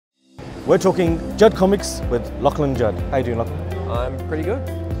We're talking Judd Comics with Lachlan Judd. How you doing, Lachlan? I'm pretty good.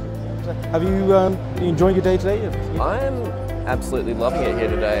 Have you enjoying your day today? I'm absolutely loving it here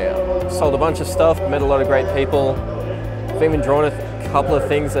today. Sold a bunch of stuff, met a lot of great people. I've even drawn a couple of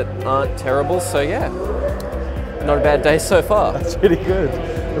things that aren't terrible, so yeah, not a bad day so far. That's really good.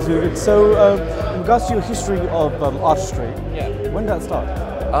 That's really good. So, in regards to your history of artistry, Yeah. when did that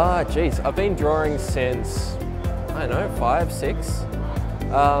start? Geez, I've been drawing since, I don't know, 5, 6.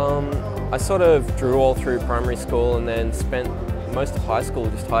 I sort of drew all through primary school and then spent most of high school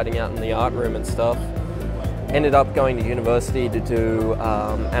just hiding out in the art room and stuff. Ended up going to university to do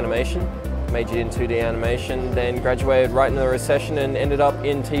animation, majored in 2D animation, then graduated right into the recession and ended up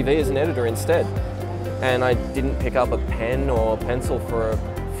in TV as an editor instead. And I didn't pick up a pen or pencil for a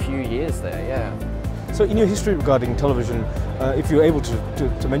few years there, yeah. So in your history regarding television, if you're able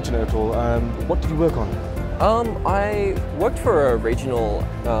to mention it at all, what did you work on? I worked for a regional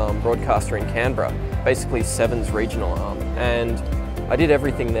broadcaster in Canberra, basically Seven's regional arm, and I did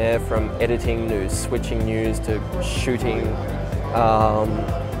everything there from editing news, switching news to shooting,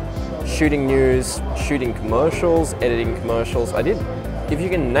 shooting news, shooting commercials, editing commercials. I did, if you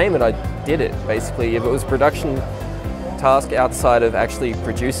can name it, I did it basically. If it was a production task outside of actually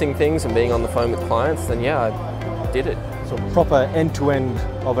producing things and being on the phone with clients, then yeah, I did it. So proper end-to-end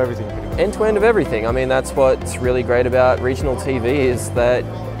of everything. End-to-end of everything. I mean, that's what's really great about regional TV is that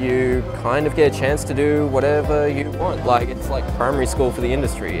you kind of get a chance to do whatever you want. Like, it's like primary school for the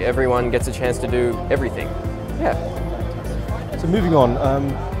industry. Everyone gets a chance to do everything. Yeah. So moving on,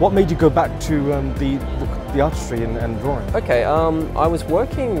 what made you go back to the artistry and drawing? Okay,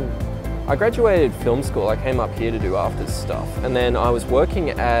 I graduated film school. I came up here to do afters stuff. And then I was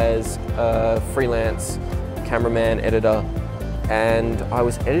working as a freelance cameraman, editor, and I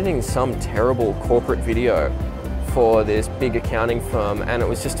was editing some terrible corporate video for this big accounting firm, and it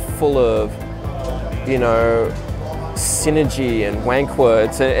was just full of, you know, synergy and wank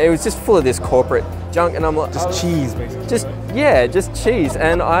words. It was just full of this corporate junk, and I'm like, just cheese, basically. Just cheese.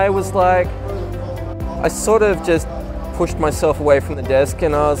 And I was like, I sort of just pushed myself away from the desk,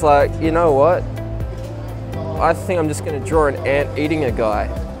 and I was like, you know what? I think I'm just going to draw an ant eating a guy.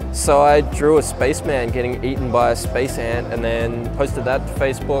 So I drew a spaceman getting eaten by a space ant and then posted that to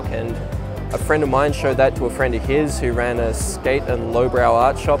Facebook, and a friend of mine showed that to a friend of his who ran a skate and lowbrow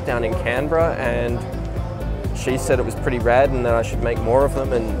art shop down in Canberra, and she said it was pretty rad and that I should make more of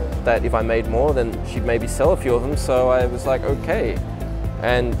them, and that if I made more then she'd maybe sell a few of them. So I was like, okay.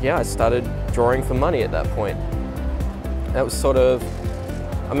 And yeah, I started drawing for money at that point. That was sort of,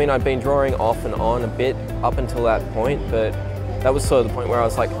 I mean, I'd been drawing off and on a bit up until that point, but that was sort of the point where I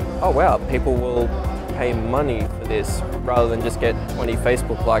was like, oh wow, people will pay money for this rather than just get 20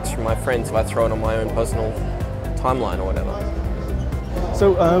 Facebook likes from my friends if I throw it on my own personal timeline or whatever.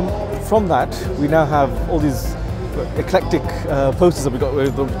 So from that, we now have all these eclectic posters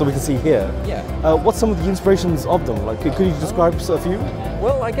that we can see here. Yeah. What's some of the inspirations of them? Like, could you describe a few?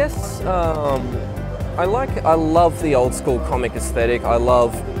 Well, I guess I love the old school comic aesthetic. I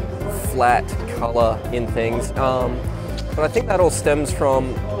love flat color in things. But I think that all stems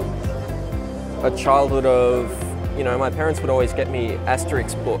from a childhood of, you know, my parents would always get me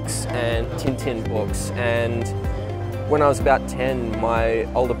Asterix books and Tintin books, and when I was about 10, my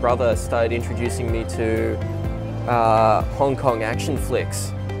older brother started introducing me to Hong Kong action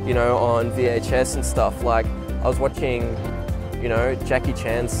flicks, you know, on VHS and stuff. Like, I was watching, you know, Jackie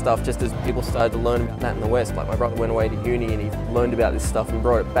Chan's stuff just as people started to learn about that in the West. Like, my brother went away to uni and he learned about this stuff and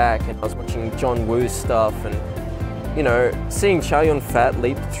brought it back, and I was watching John Woo's stuff, and you know, seeing Chow Yun-Fat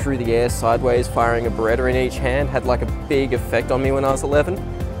leap through the air sideways, firing a Beretta in each hand, had like a big effect on me when I was 11.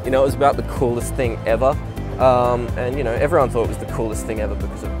 You know, it was about the coolest thing ever. And you know, everyone thought it was the coolest thing ever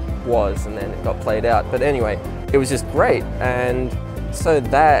because it was, and then it got played out. But anyway, it was just great. And so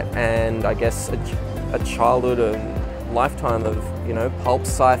that, and I guess a childhood and lifetime of, you know, pulp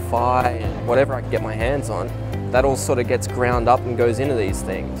sci-fi and whatever I could get my hands on, that all sort of gets ground up and goes into these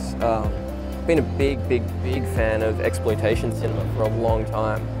things. Been a big fan of exploitation cinema for a long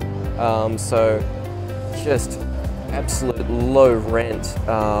time. So just absolute low rent,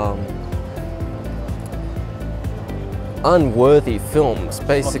 unworthy films,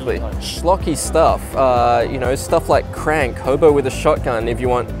 basically. Schlocky stuff, you know, stuff like Crank, Hobo with a Shotgun, if you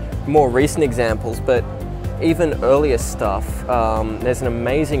want more recent examples, but even earlier stuff. There's an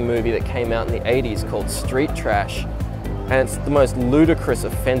amazing movie that came out in the 80s called Street Trash. And it's the most ludicrous,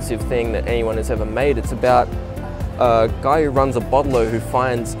 offensive thing that anyone has ever made. It's about a guy who runs a bottler who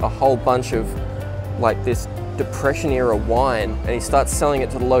finds a whole bunch of like this Depression-era wine, and he starts selling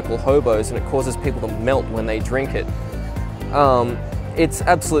it to the local hobos, and it causes people to melt when they drink it. it's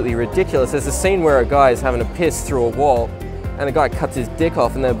absolutely ridiculous. There's a scene where a guy is having a piss through a wall and a guy cuts his dick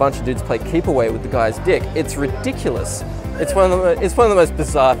off and then a bunch of dudes play keep away with the guy's dick. It's ridiculous. It's one of the most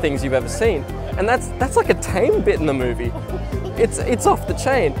bizarre things you've ever seen. And that's like a tame bit in the movie. It's off the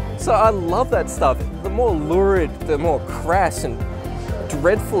chain. So I love that stuff. The more lurid, the more crass and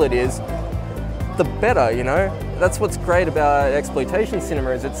dreadful it is, the better, you know? That's what's great about exploitation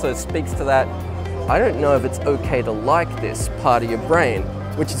cinema, is it sort of speaks to that, I don't know if it's okay to like this part of your brain,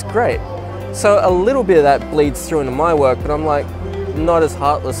 which is great. So a little bit of that bleeds through into my work, but I'm like, not as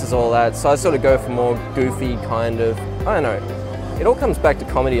heartless as all that. So I sort of go for more goofy kind of, I don't know. It all comes back to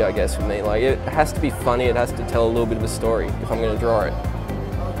comedy, I guess, for me. Like, it has to be funny, it has to tell a little bit of a story if I'm going to draw it.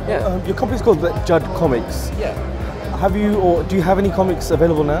 Yeah. Your company's called Judd Comics. Yeah. Have you, or do you have any comics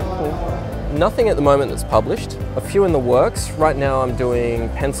available now? Or? Nothing at the moment that's published. A few in the works. Right now I'm doing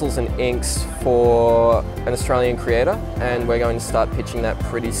pencils and inks for an Australian creator, and we're going to start pitching that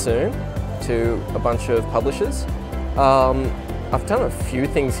pretty soon to a bunch of publishers. I've done a few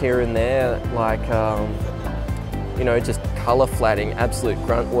things here and there, like you know, just colour flatting, absolute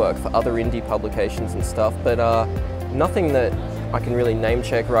grunt work for other indie publications and stuff, but nothing that I can really name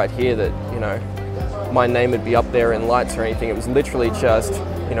check right here that, you know, my name would be up there in lights or anything. It was literally just,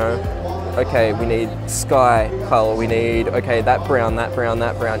 you know, okay, we need sky colour, we need, okay, that brown, that brown,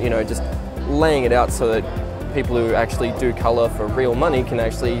 that brown, you know, just laying it out so that people who actually do colour for real money can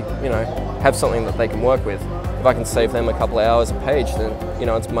actually, you know, have something that they can work with. If I can save them a couple of hours a page, then, you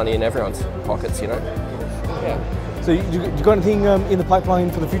know, it's money in everyone's pockets, you know. Yeah. So you got anything in the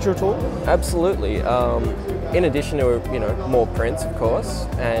pipeline for the future at all? Absolutely. In addition to, you know, more prints, of course,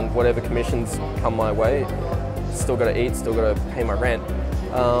 and whatever commissions come my way, still got to eat, still got to pay my rent.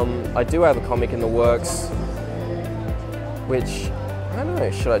 I do have a comic in the works, which, I don't know,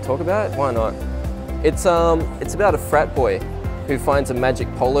 should I talk about it? Why not? It's about a frat boy who finds a magic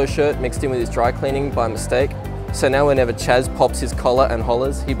polo shirt mixed in with his dry cleaning by mistake. So now whenever Chaz pops his collar and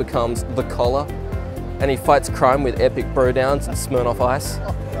hollers, he becomes the collar. And he fights crime with epic bro downs and Smirnoff Ice.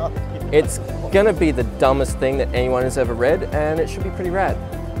 It's gonna be the dumbest thing that anyone has ever read, and it should be pretty rad.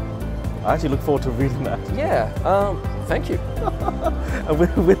 I actually look forward to reading that. Yeah, thank you. And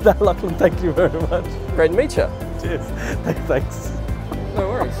with that, Lachlan, thank you very much. Great to meet you. Cheers. Thanks. No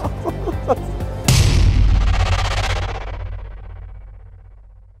worries.